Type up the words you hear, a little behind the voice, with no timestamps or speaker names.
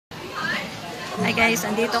Hi guys,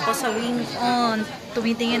 andito ako sa Wing On.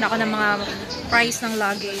 Tumitingin ako ng mga price ng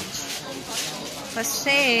luggage.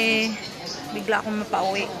 Kasi bigla akong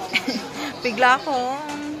mapauwi. Bigla akong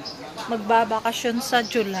magbabakasyon sa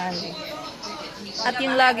July. At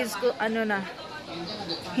yung luggage ko,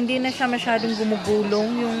 hindi na siya masyadong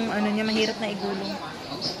gumugulong. Yung niya, mahirap na igulong.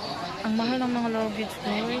 Ang mahal ng mga luggage,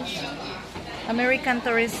 guys. American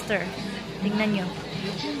Tourister. Tingnan nyo.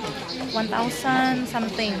 1,000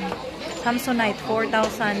 something. Samsonite,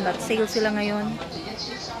 4,000. But sale sila ngayon.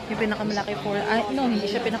 Yung pinakamalaki, hindi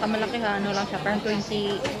siya pinakamalaki ha. Ano lang siya, parang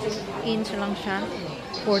 20 inch lang siya.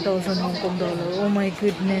 4,000 Hong Kong dollar. Oh my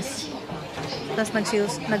goodness. Tapos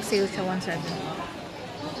nag-sale siya 1,700.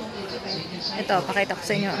 Ito, pakita ko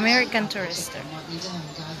sa inyo. American Tourister.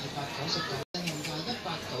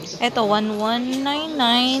 Ito,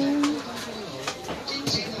 1,199.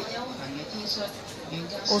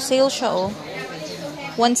 O, sale siya, oh.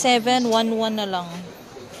 1,711 na lang.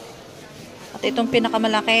 At itong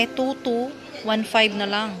pinakamalaki, 2,215 na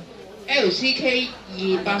lang. LCK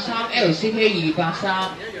 283, LCK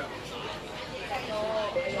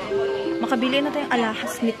 283. Makabili na tayong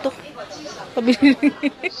alahas nito. Pabili.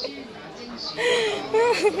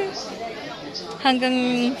 Hanggang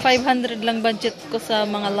 500 lang budget ko sa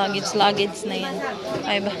mga luggage na yan.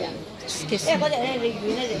 Ay ba? Excuse me.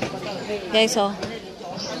 Guys, oh.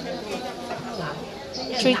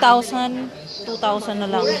 3,000, 2,000 na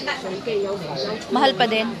lang. Mahal pa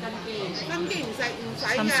din.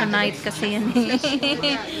 Samsonite kasi yan eh.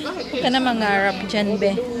 Huwag ka na mangarap dyan,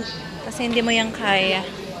 be. Kasi hindi mo yan kaya.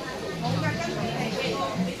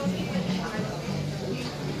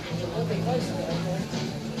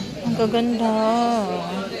 Ang gaganda.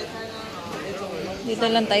 Dito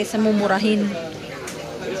lang tayo sa mumurahin.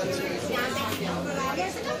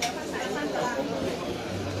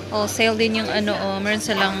 Oh, sale din yung meron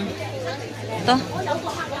silang ito,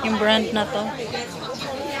 yung brand na to.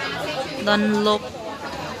 Dunlop.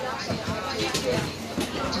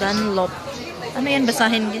 Ano yan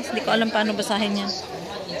basahin, guys? Hindi ko alam paano basahin yan.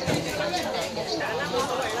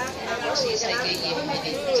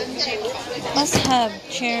 Must have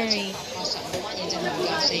cherry.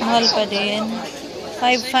 Mahal pa din.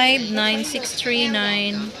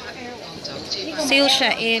 559,639. Sale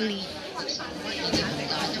siya, Ellie.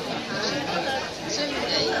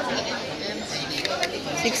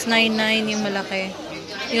 699 yung malaki.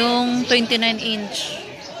 Yung 29 inch.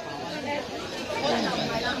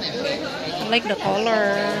 I like the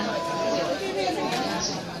color.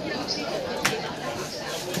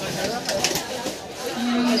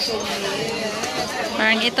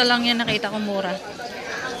 Parang ito lang yung nakita ko mura.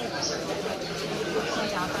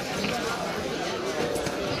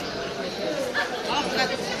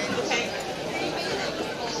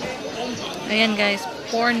 Ayan guys,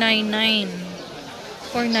 499.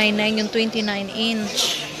 499 yung 29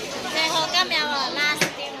 inch.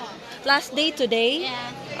 Last day today?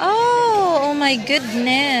 Yeah. Oh my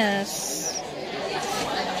goodness.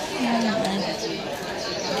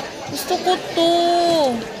 Gusto ko to.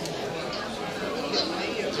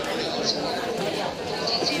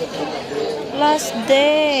 Last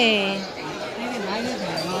day.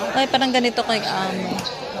 Ay, parang ganito kay Amo.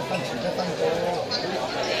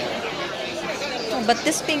 But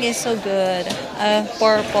this pink is so good.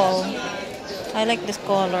 Purple. I like this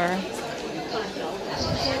color.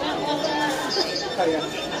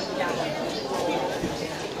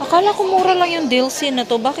 Akala ko mura lang yung DLC na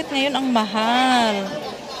to. Bakit ngayon ang mahal?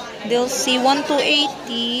 DLC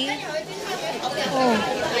 1,280. Oh.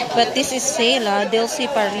 But this is sale ah. DLC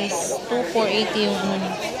Paris. 2,480 yung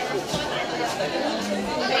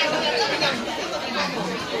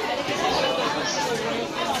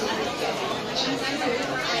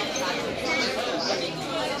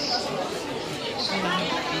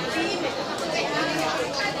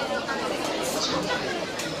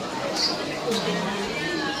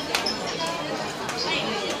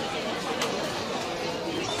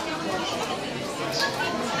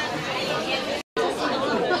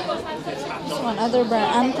other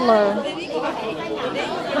brand, Antler.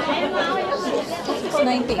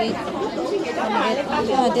 698.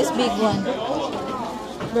 This big one.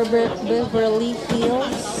 Beverly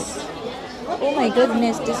Hills. Oh my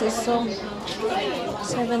goodness, this is so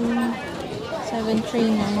 739.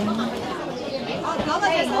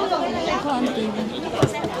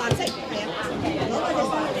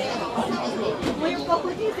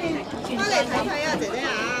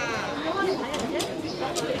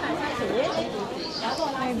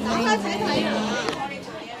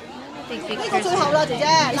 Take pictures.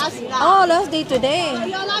 Oh, last day today.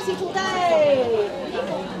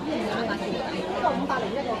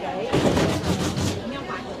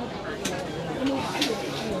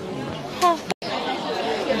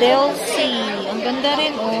 Delcy. Ang ganda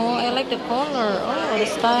rin, oh. I like the color. Oh, the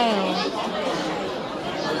style.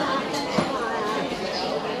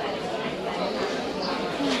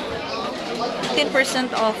 10%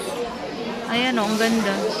 off. Ayan, oh. Ang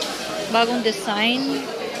ganda. Bagong design.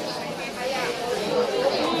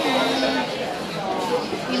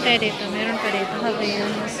 Hintay dito. Meron pa dito.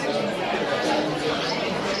 Havaianas.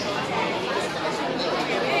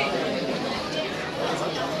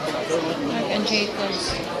 And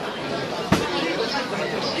Jacobs.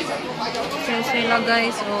 So, sila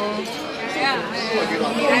guys, oh.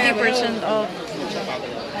 20% off.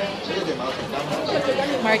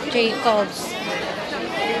 Marc Jacobs.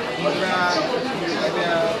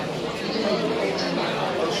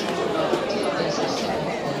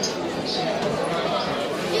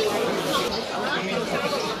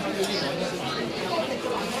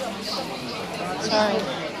 Sorry.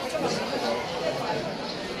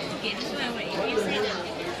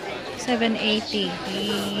 780.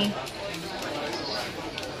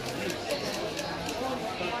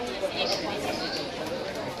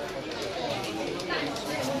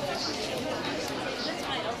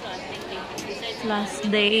 Last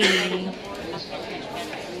day. 900.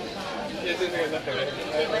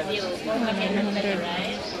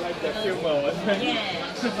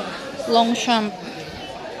 Longchamp.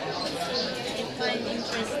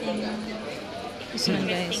 This one,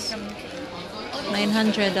 guys.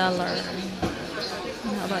 $900. How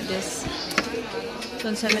about this? This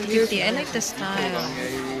one's $750. I like the style.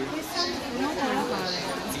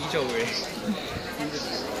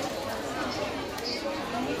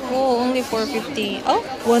 Oh, only $450. Oh,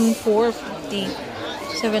 $450.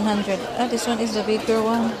 700. Ah, this one is the bigger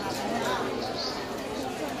one.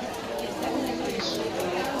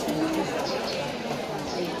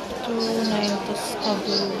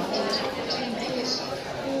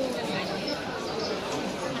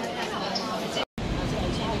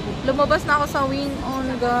 Lumabas na ako sa Wing On,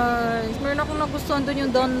 guys. Meron akong nagustuhan doon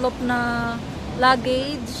yung Dunlop na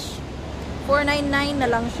luggage. $499 na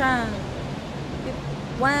lang siya.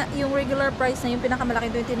 Yung regular price na yung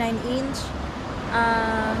pinakamalaki 29-inch.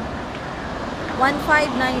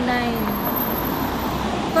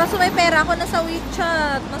 1599. Kaso may pera ako nasa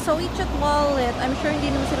WeChat. Nasa WeChat wallet. I'm sure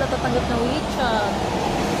hindi naman sila tatanggap na WeChat.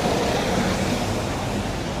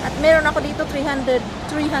 At meron ako dito 300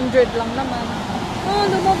 lang naman. Oh,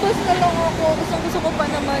 lumabas na lang ako. Gusto ko pa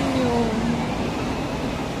naman yun.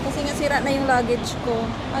 Kasi nga sira na yung luggage ko.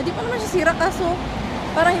 Di pa naman siya sira kaso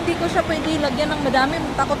parang hindi ko siya pwede lagyan ng madami.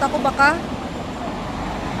 Takot ako baka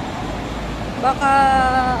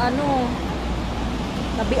ano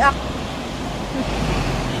nabiak.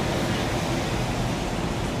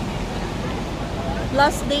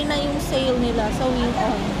 Last day na yung sale nila sa Wing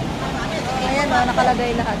On. Ayan o,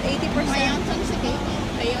 nakalagay lahat. 80%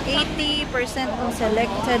 on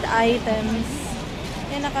selected items.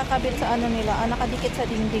 Yan nakakabit sa ano nila. Nakadikit sa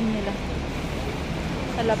dingding nila.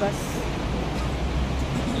 Sa labas.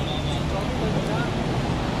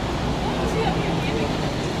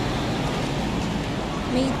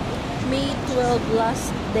 May 12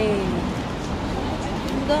 last day.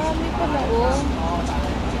 Ang dami pala oh.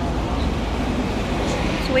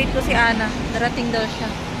 So wait ko si Ana. Darating daw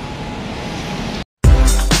siya.